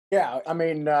Yeah, I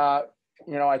mean, I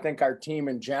think our team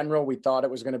in general, we thought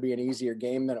it was going to be an easier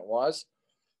game than it was.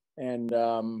 And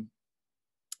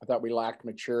I thought we lacked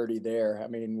maturity there. I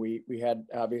mean, we had,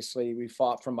 obviously, we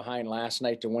fought from behind last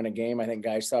night to win a game. I think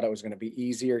guys thought it was going to be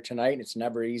easier tonight. It's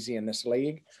never easy in this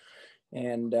league.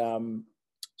 And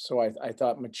so I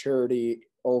thought maturity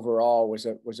overall was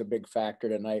a big factor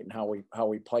tonight in how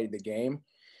we played the game.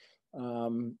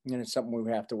 And it's something we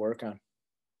have to work on.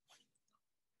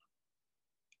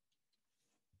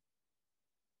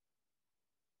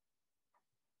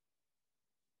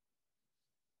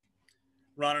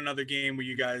 Ron, another game where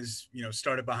you guys,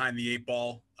 started behind the 8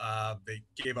 ball.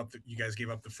 You guys gave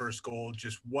up the first goal.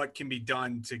 Just what can be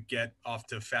done to get off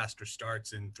to faster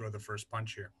starts and throw the first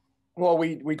punch here? Well,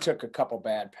 we took a couple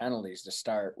bad penalties to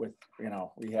start with.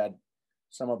 We had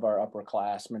some of our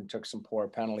upperclassmen took some poor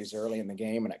penalties early in the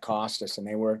game, and it cost us. And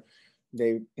they're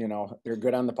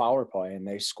good on the power play, and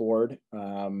they scored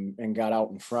and got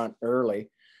out in front early.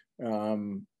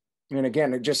 And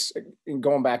again,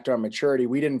 going back to our maturity,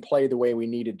 we didn't play the way we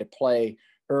needed to play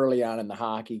early on in the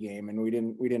hockey game, and we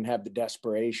didn't have the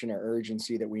desperation or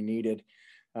urgency that we needed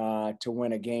to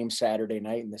win a game Saturday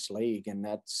night in this league, and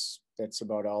that's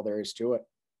about all there is to it.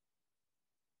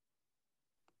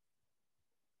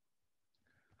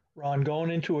 Ron, going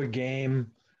into a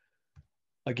game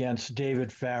against David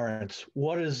Ferentz,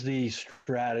 what is the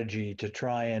strategy to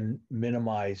try and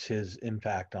minimize his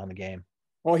impact on the game?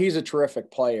 Well, he's a terrific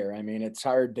player. I mean, it's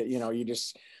hard to,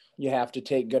 you have to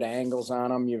take good angles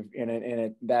on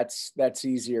him. That's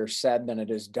easier said than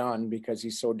it is done because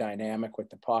he's so dynamic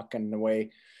with the puck and the way,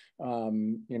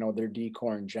 their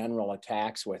decor in general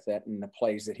attacks with it and the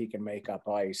plays that he can make up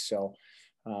ice. So,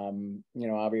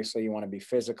 obviously you want to be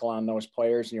physical on those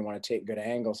players and you want to take good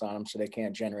angles on them so they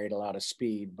can't generate a lot of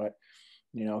speed. But,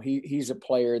 he's a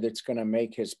player that's going to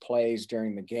make his plays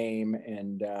during the game.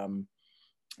 And,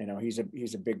 he's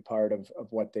a big part of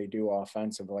what they do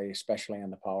offensively, especially on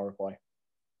the power play.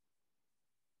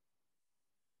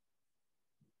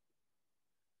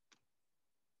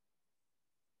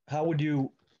 How would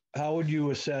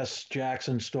you assess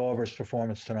Jackson Stover's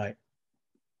performance tonight?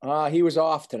 He was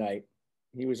off tonight.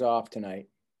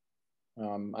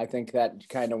 I think that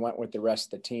kind of went with the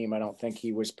rest of the team. I don't think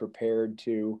he was prepared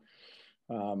to,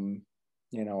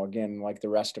 again, like the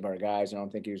rest of our guys, I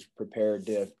don't think he was prepared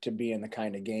to be in the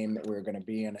kind of game that we were going to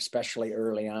be in, especially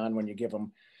early on when you give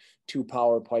him 2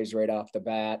 power plays right off the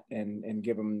bat and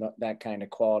give him that kind of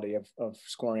quality of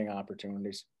scoring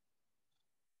opportunities.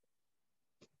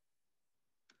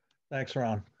 Thanks,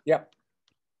 Ron. Yep.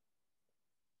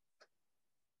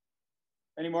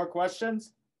 Any more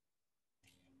questions?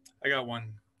 I got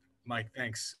one, Mike.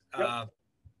 Thanks. Yep.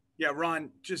 Yeah, Ron,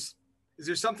 is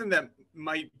there something that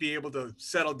might be able to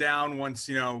settle down once,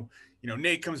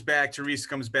 Nate comes back, Therese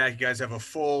comes back, you guys have a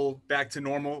full back to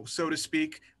normal, so to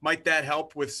speak? Might that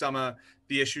help with some of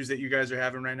the issues that you guys are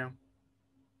having right now?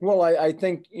 Well, I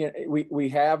think we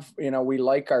have, we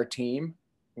like our team.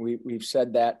 We've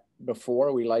said that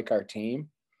before. We like our team.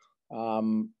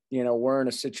 We're in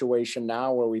a situation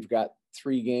now where we've got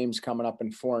 3 games coming up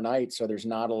in 4 nights. So there's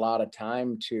not a lot of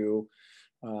time to,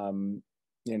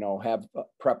 have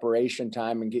preparation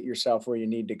time and get yourself where you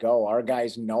need to go. Our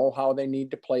guys know how they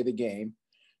need to play the game.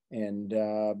 And,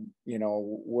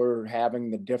 we're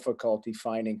having the difficulty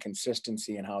finding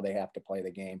consistency in how they have to play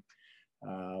the game.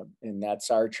 And that's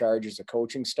our charge as a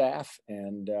coaching staff.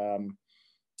 And,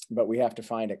 but we have to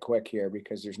find it quick here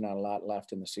because there's not a lot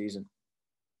left in the season.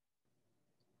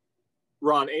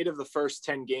 Ron, 8 of the first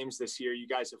 10 games this year, you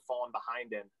guys have fallen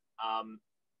behind in.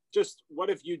 Just what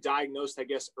have you diagnosed, I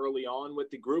guess, early on with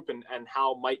the group and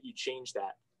how might you change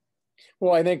that?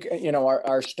 Well, I think,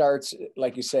 our starts,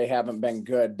 like you say, haven't been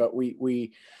good, but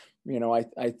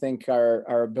I think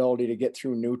our ability to get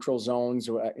through neutral zones,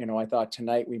 I thought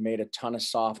tonight we made a ton of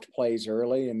soft plays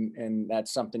early and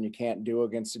that's something you can't do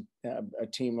against a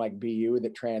team like BU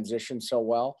that transitions so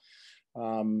well.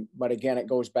 But again, it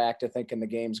goes back to thinking the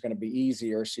game's going to be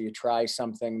easier. So you try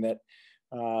something that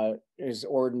is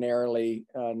ordinarily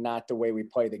not the way we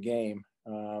play the game.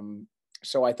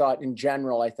 So I thought in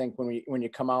general, I think when you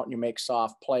come out and you make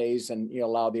soft plays and you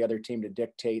allow the other team to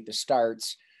dictate the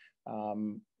starts,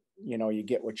 you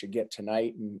get what you get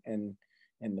tonight and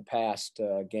in the past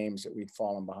games that we've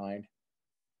fallen behind.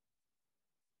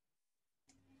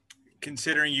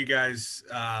 Considering you guys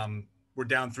were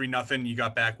down 3-0, you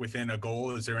got back within a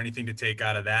goal. Is there anything to take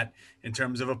out of that in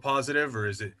terms of a positive, or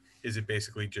is it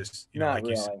basically just not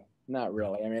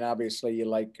really? I mean, obviously you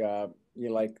like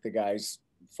the guys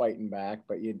fighting back,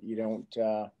 but you don't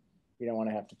want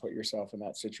to have to put yourself in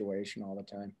that situation all the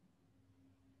time.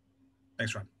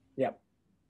 Thanks, Ron. Yep.